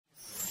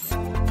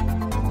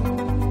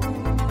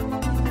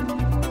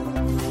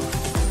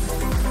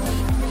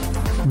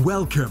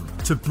Welcome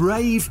to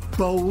Brave,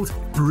 Bold,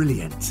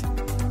 Brilliant.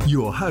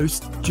 Your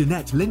host,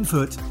 Jeanette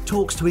Linfoot,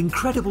 talks to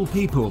incredible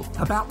people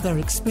about their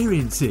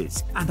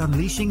experiences and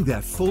unleashing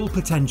their full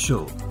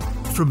potential.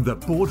 From the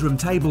boardroom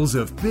tables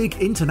of big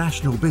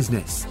international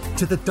business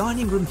to the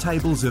dining room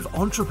tables of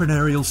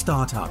entrepreneurial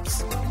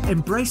startups,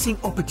 embracing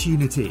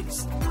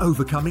opportunities,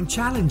 overcoming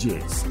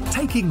challenges,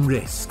 taking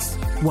risks,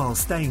 while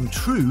staying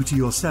true to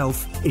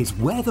yourself is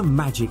where the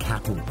magic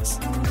happens.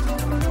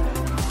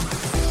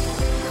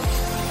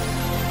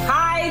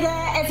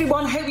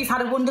 Everyone, hope you've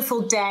had a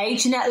wonderful day.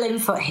 Jeanette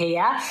Linfoot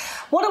here.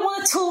 What I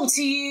want to talk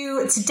to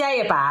you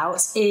today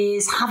about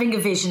is having a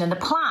vision and a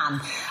plan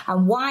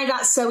and why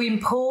that's so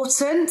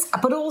important,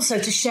 but also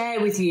to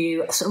share with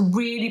you a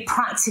really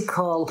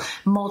practical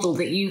model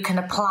that you can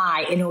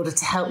apply in order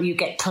to help you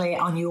get clear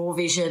on your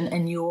vision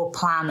and your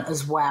plan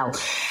as well.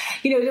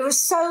 You know, there are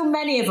so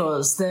many of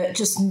us that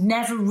just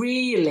never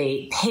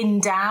really pin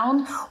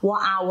down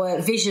what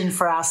our vision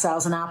for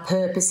ourselves and our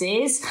purpose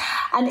is.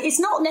 And it's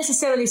not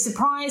necessarily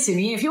surprising.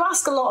 If you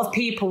ask a lot of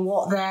people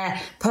what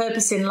their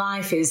purpose in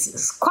life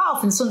is, quite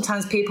often,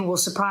 sometimes people will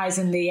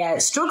surprisingly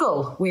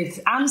struggle with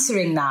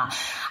answering that.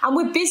 And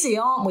we're busy,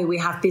 aren't we? We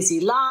have busy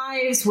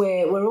lives.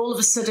 We're all of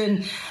a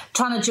sudden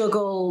trying to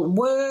juggle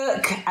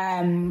work,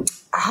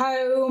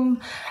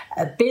 home,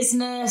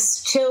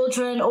 business,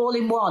 children, all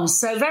in one.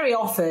 So very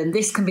often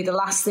this can be the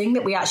last thing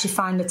that we actually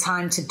find the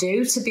time to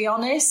do, to be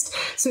honest.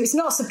 So it's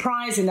not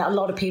surprising that a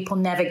lot of people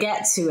never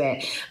get to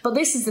it. But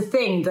this is the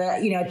thing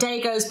that, you know, a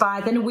day goes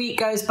by, then a week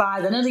goes by,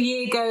 then another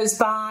year goes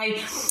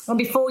by. And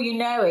before you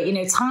know it, you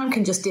know, time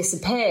can just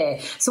disappear.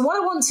 So what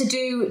I want to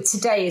do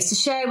today is to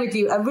share with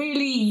you a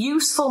really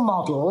useful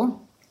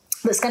model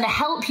that's going to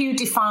help you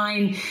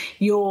define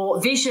your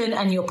vision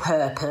and your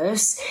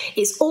purpose.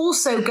 It's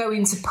also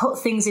going to put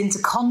things into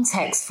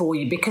context for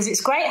you, because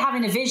it's great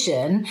having a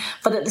vision,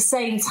 but at the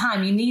same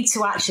time, you need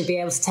to actually be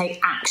able to take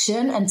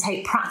action and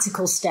take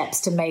practical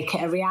steps to make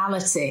it a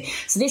reality.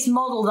 So this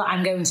model that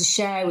I'm going to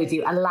share with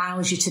you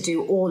allows you to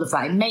do all of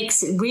that. It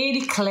makes it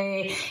really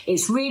clear,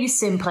 it's really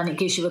simple, and it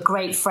gives you a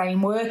great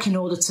framework in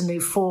order to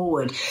move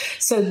forward.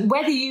 So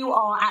whether you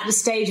are at the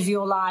stage of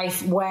your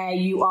life where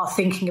you are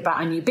thinking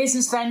about a new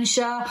business venture,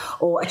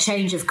 or a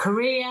change of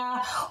career,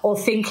 or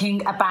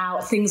thinking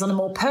about things on a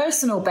more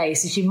personal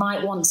basis, you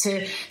might want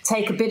to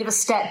take a bit of a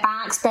step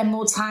back, spend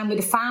more time with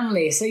the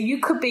family. So you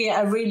could be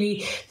at a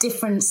really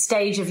different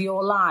stage of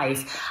your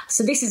life.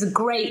 So this is a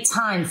great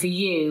time for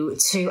you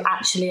to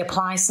actually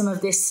apply some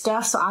of this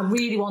stuff. So I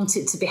really want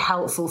it to be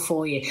helpful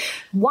for you.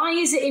 Why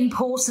is it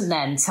important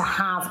then to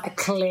have a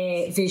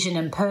clear vision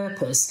and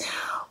purpose?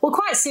 Well,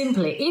 quite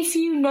simply, if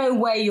you know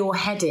where you're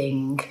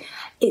heading,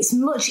 it's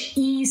much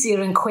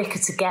easier and quicker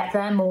to get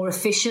there more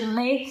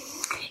efficiently.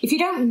 If you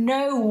don't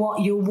know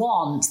what you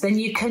want, then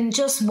you can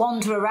just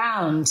wander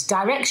around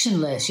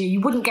directionless.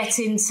 You wouldn't get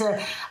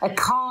into a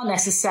car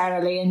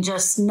necessarily and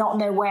just not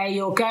know where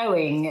you're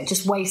going,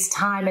 just waste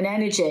time and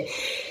energy.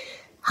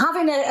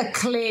 Having a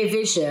clear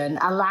vision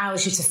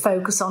allows you to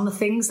focus on the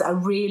things that are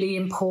really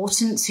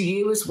important to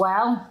you as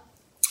well.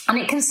 And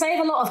it can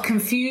save a lot of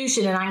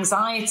confusion and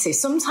anxiety.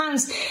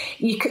 Sometimes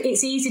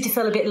it's easy to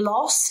feel a bit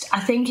lost, I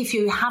think, if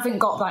you haven't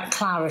got that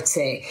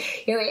clarity.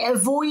 You know, it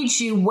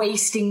avoids you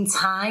wasting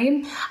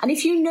time. And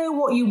if you know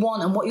what you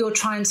want and what you're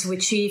trying to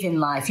achieve in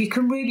life, you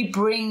can really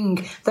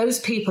bring those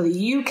people that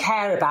you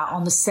care about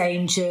on the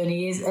same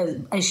journey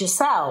as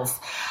yourself.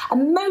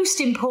 And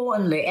most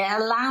importantly,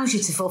 it allows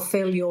you to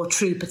fulfill your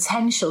true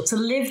potential, to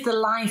live the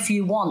life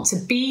you want, to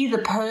be the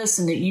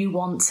person that you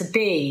want to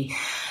be.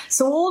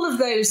 So all of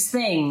those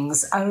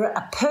things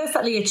are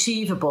perfectly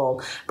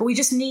achievable, but we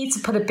just need to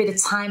put a bit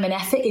of time and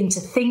effort into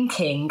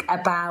thinking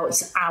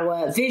about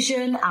our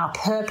vision, our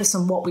purpose,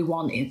 and what we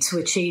want to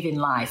achieve in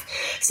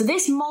life. So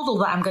this model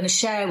that I'm going to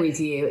share with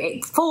you,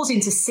 it falls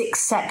into 6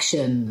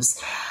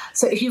 sections.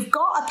 So if you've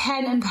got a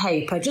pen and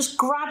paper, just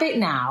grab it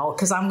now,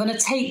 because I'm going to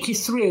take you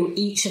through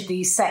each of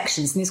these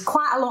sections. And there's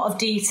quite a lot of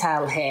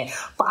detail here,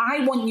 but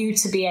I want you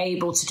to be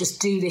able to just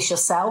do this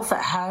yourself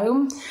at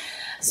home.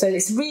 So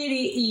it's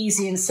really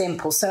easy and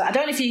simple. So I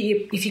don't know if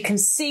you can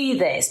see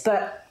this,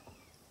 but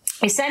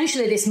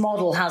essentially this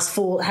model has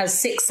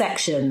 6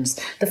 sections.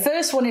 The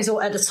first one is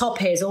at the top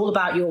here is all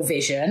about your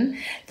vision.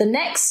 The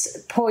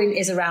next point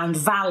is around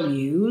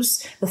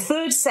values. The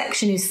third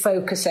section is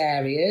focus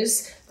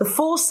areas. The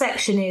fourth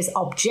section is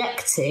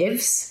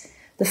objectives.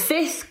 The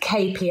 5th,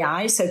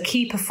 KPI, so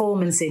key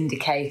performance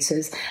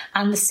indicators,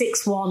 and the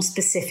 6th one,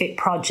 specific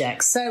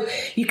projects. So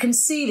you can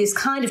see this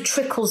kind of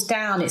trickles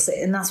down,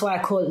 and that's why I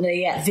call it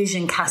the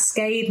vision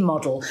cascade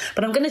model.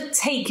 But I'm going to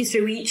take you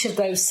through each of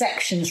those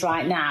sections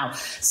right now.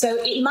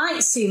 So it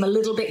might seem a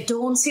little bit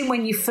daunting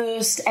when you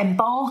first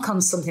embark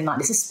on something like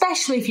this,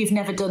 especially if you've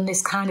never done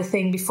this kind of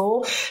thing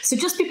before. So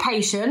just be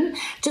patient,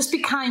 just be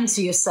kind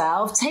to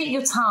yourself, take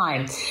your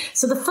time.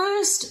 So the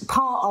first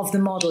part of the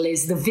model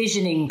is the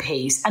visioning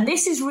piece, and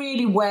this is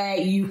really where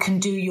you can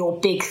do your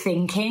big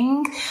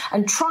thinking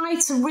and try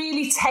to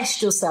really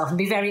test yourself and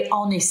be very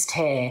honest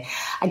here.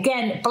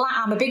 Again,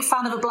 I'm a big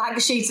fan of a blank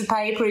sheet of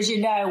paper, as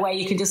you know, where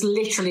you can just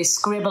literally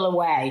scribble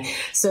away.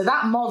 So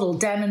that model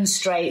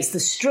demonstrates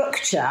the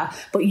structure,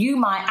 but you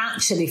might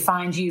actually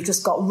find you've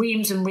just got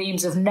reams and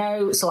reams of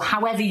notes, or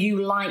however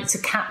you like to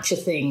capture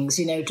things,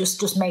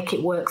 just make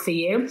it work for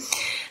you.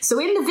 So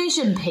in the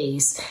vision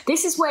piece,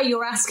 this is where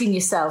you're asking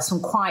yourself some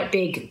quite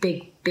big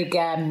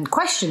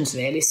questions,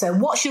 really. So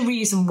what's your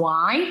reason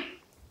why?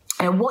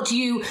 And what do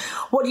you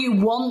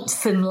want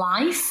from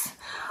life?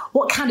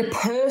 What kind of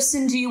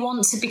person do you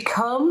want to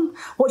become?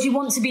 What do you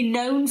want to be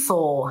known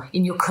for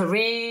in your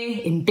career,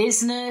 in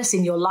business,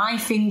 in your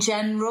life in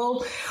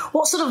general?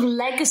 What sort of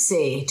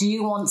legacy do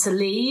you want to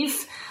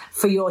leave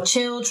for your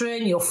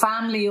children, your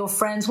family, your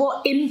friends?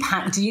 What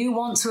impact do you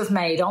want to have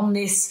made on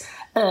this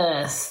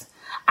earth?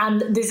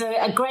 And there's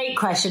a great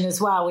question as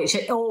well, which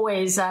it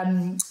always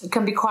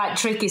can be quite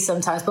tricky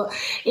sometimes. But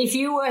if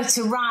you were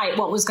to write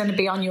what was going to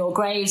be on your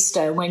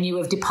gravestone when you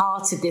have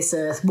departed this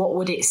earth, what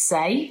would it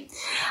say?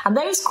 And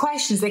those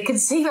questions, they can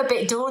seem a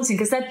bit daunting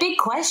because they're big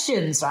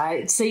questions,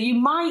 right? So you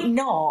might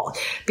not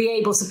be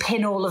able to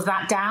pin all of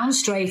that down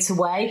straight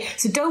away.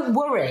 So don't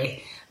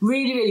worry.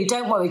 Really, really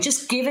don't worry.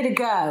 Just give it a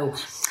go.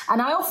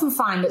 And I often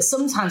find that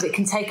sometimes it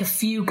can take a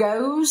few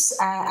goes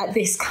at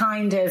this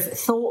kind of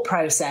thought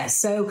process.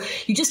 So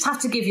you just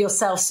have to give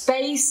yourself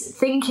space,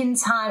 thinking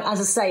time, as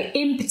I say,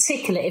 in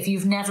particular, if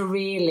you've never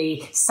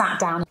really sat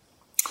down.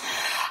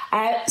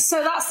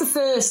 So that's the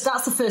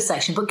first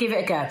section, but give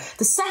it a go.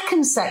 The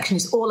second section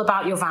is all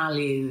about your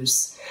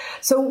values.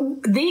 So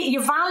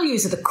your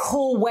values are the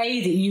core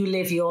way that you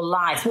live your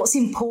life. What's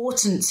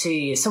important to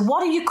you? So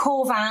what are your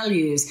core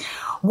values?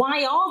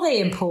 Why are they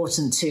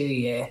important to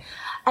you?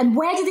 And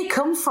where do they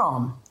come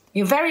from?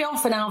 Very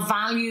often our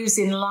values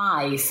in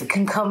life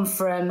can come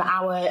from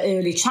our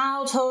early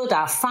childhood,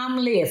 our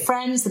family, our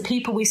friends, the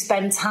people we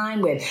spend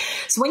time with.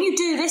 So when you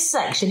do this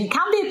section, it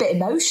can be a bit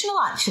emotional,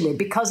 actually,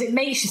 because it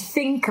makes you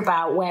think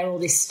about where all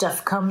this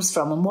stuff comes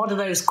from and what are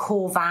those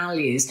core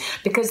values,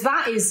 because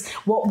that is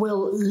what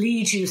will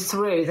lead you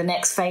through the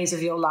next phase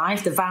of your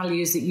life, the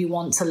values that you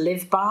want to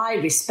live by: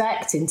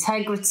 respect,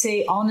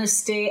 integrity,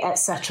 honesty,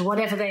 etc.,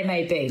 whatever they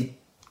may be.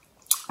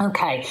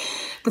 Okay,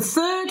 the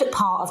third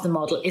part of the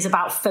model is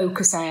about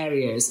focus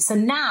areas. So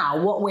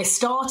now what we're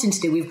starting to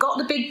do, we've got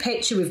the big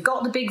picture, we've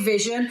got the big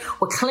vision,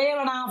 we're clear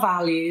on our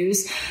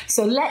values.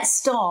 So let's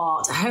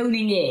start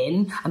honing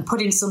in and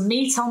putting some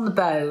meat on the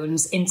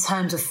bones in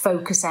terms of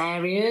focus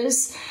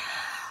areas.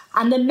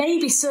 And there may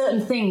be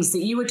certain things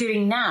that you are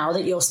doing now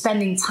that you're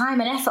spending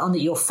time and effort on,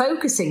 that you're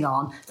focusing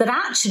on, that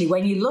actually,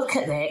 when you look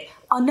at it,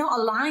 are not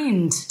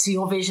aligned to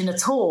your vision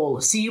at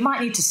all. So you might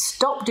need to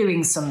stop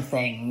doing some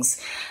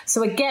things.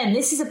 So again,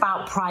 this is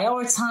about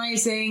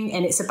prioritizing,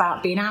 and it's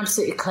about being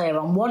absolutely clear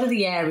on what are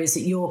the areas that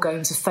you're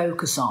going to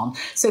focus on.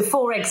 So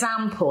for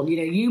example,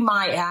 you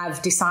might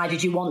have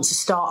decided you want to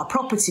start a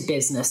property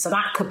business. So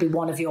that could be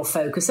one of your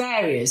focus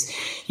areas.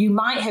 You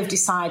might have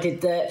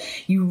decided that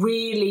you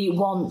really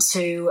want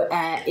to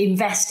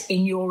invest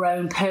in your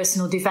own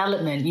personal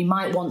development. You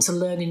might want to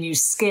learn a new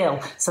skill.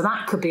 So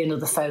that could be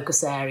another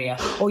focus area.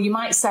 Or you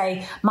might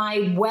say,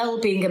 my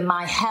well-being and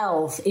my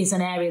health is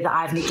an area that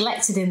I've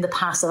neglected in the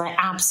past and I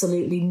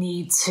absolutely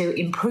need to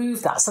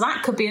improve that. So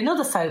that could be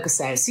another focus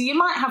area. So you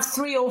might have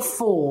 3 or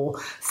 4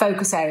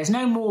 focus areas,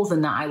 no more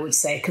than that, I would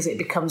say, because it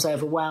becomes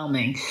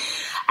overwhelming.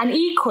 And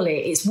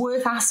equally, it's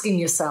worth asking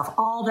yourself,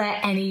 are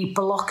there any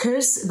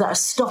blockers that are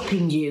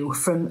stopping you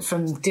from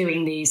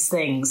doing these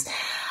things?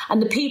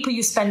 And the people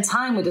you spend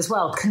time with as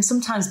well can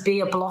sometimes be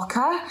a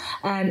blocker.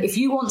 If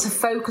you want to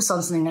focus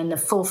on something and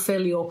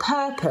fulfill your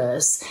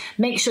purpose,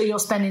 make sure you're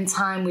spending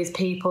time with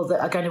people that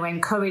are going to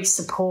encourage,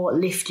 support,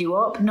 lift you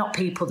up, not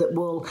people that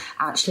will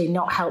actually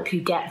not help you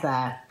get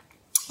there.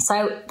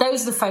 So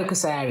those are the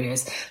focus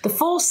areas. The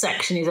fourth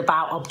section is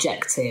about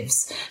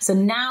objectives. So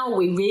now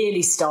we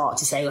really start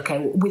to say, okay,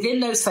 within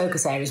those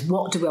focus areas,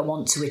 what do I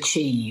want to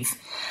achieve?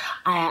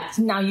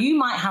 Now, you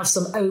might have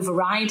some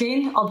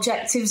overriding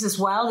objectives as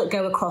well that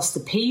go across the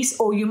piece,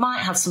 or you might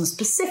have some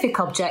specific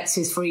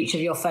objectives for each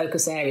of your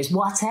focus areas.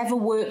 Whatever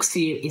works for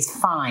you is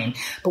fine.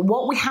 But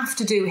what we have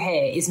to do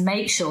here is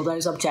make sure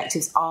those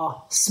objectives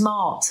are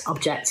SMART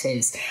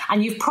objectives.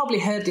 And you've probably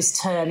heard this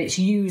term. It's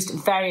used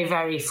very,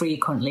 very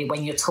frequently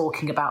when you're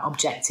talking about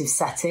objective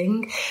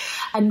setting.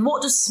 And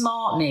what does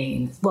SMART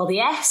mean? Well, the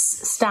S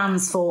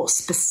stands for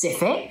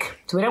specific.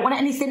 So we don't want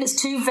anything that's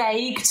too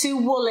vague, too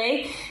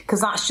woolly,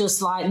 because that's just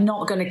like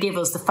not going to give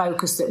us the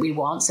focus that we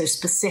want. So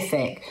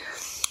specific.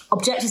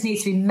 Objectives need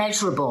to be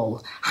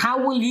measurable.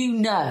 How will you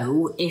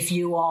know if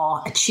you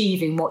are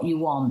achieving what you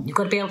want? You've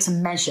got to be able to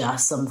measure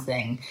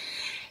something.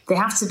 They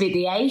have to be,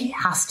 the A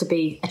has to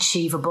be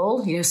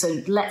achievable.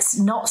 So let's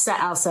not set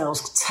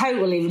ourselves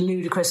totally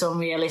ludicrous,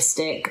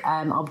 unrealistic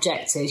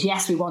objectives.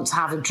 Yes, we want to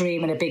have a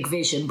dream and a big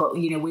vision, but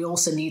we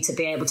also need to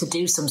be able to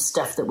do some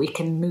stuff that we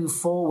can move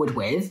forward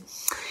with.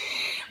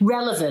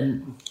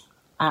 Relevant.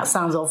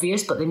 Sounds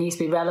obvious, but they need to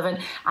be relevant.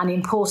 And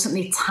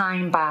importantly,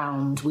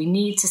 time-bound. We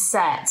need to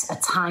set a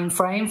time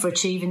frame for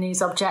achieving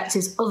these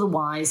objectives.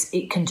 Otherwise,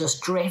 it can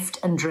just drift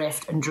and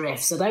drift and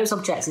drift. So those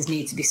objectives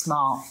need to be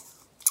smart.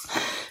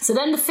 So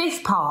then the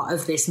fifth part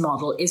of this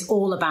model is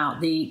all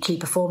about the key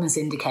performance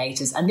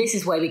indicators. And this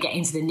is where we get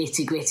into the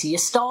nitty-gritty. You're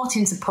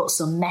starting to put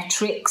some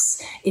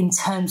metrics in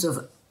terms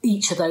of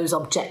each of those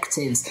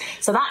objectives.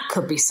 So that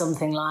could be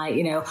something like,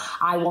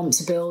 I want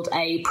to build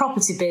a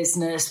property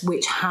business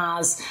which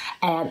has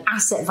an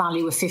asset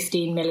value of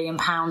 £15 million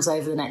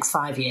over the next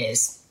 5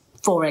 years,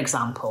 for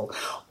example.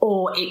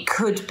 Or it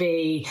could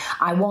be,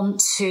 I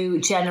want to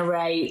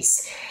generate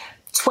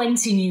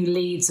 20 new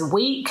leads a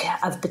week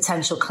of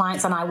potential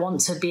clients, and I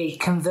want to be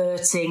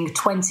converting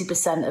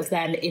 20% of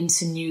them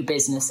into new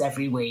business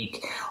every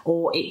week.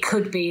 Or it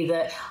could be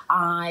that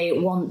I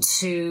want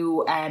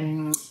to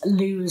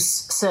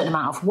lose a certain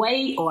amount of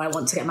weight, or I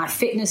want to get my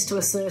fitness to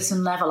a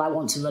certain level. I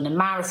want to run a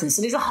marathon.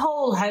 So there's a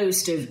whole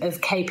host of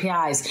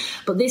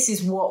KPIs, but this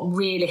is what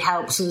really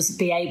helps us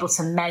be able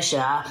to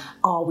measure,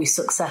 are we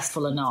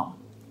successful or not?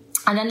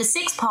 And then the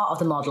sixth part of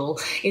the model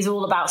is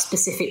all about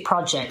specific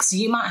projects. So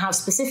you might have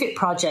specific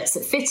projects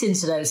that fit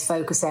into those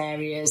focus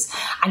areas,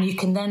 and you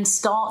can then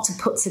start to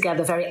put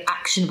together a very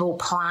actionable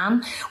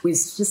plan with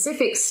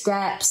specific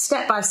steps,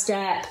 step by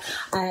step,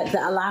 that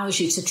allows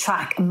you to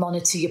track and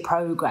monitor your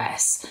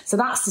progress. So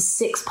that's the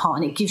sixth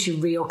part, and it gives you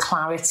real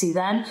clarity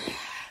then.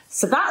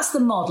 So that's the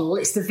model.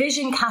 It's the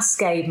Vision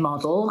Cascade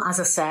model.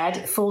 As I said,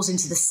 it falls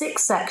into the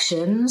 6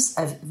 sections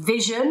of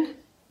vision,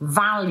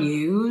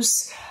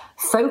 values,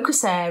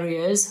 focus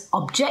areas,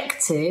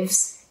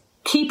 objectives,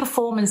 key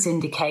performance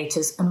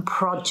indicators, and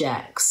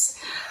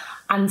projects.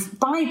 And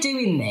by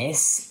doing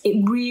this,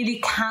 it really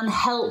can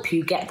help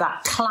you get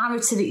that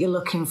clarity that you're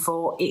looking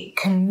for. It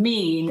can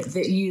mean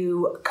that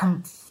you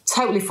can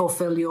totally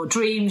fulfill your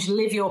dreams,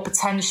 live your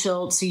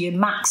potential to your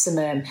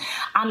maximum,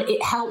 and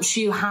it helps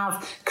you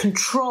have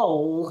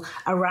control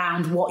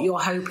around what you're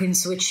hoping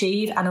to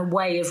achieve and a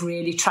way of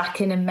really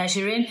tracking and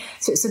measuring.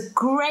 So it's a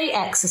great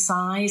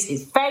exercise.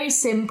 It's very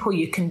simple.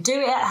 You can do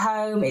it at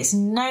home. It's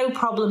no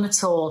problem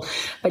at all,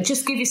 but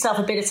just give yourself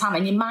a bit of time,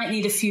 and you might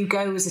need a few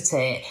goes at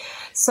it.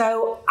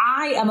 So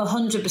I am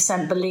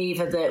 100%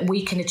 believer that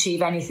we can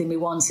achieve anything we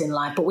want in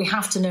life, but we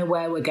have to know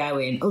where we're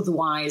going.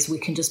 Otherwise, we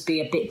can just be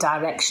a bit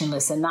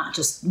directionless, and that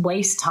just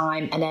wastes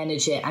time and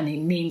energy, and it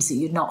means that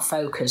you're not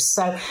focused.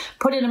 So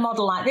putting a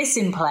model like this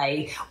in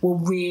play will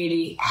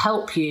really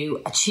help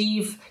you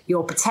achieve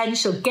your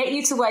potential, get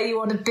you to where you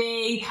want to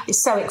be.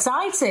 It's so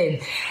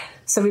exciting.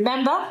 So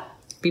remember,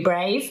 be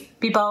brave,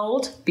 be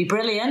bold, be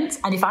brilliant.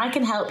 And if I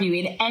can help you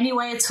in any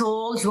way at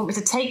all, if you want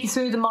me to take you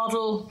through the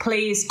model,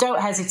 please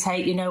don't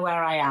hesitate. You know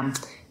where I am.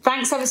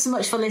 Thanks ever so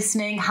much for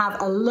listening.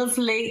 Have a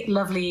lovely,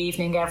 lovely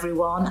evening,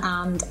 everyone.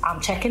 And I'm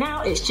checking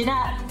out. It's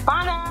Jeanette.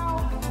 Bye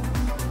now.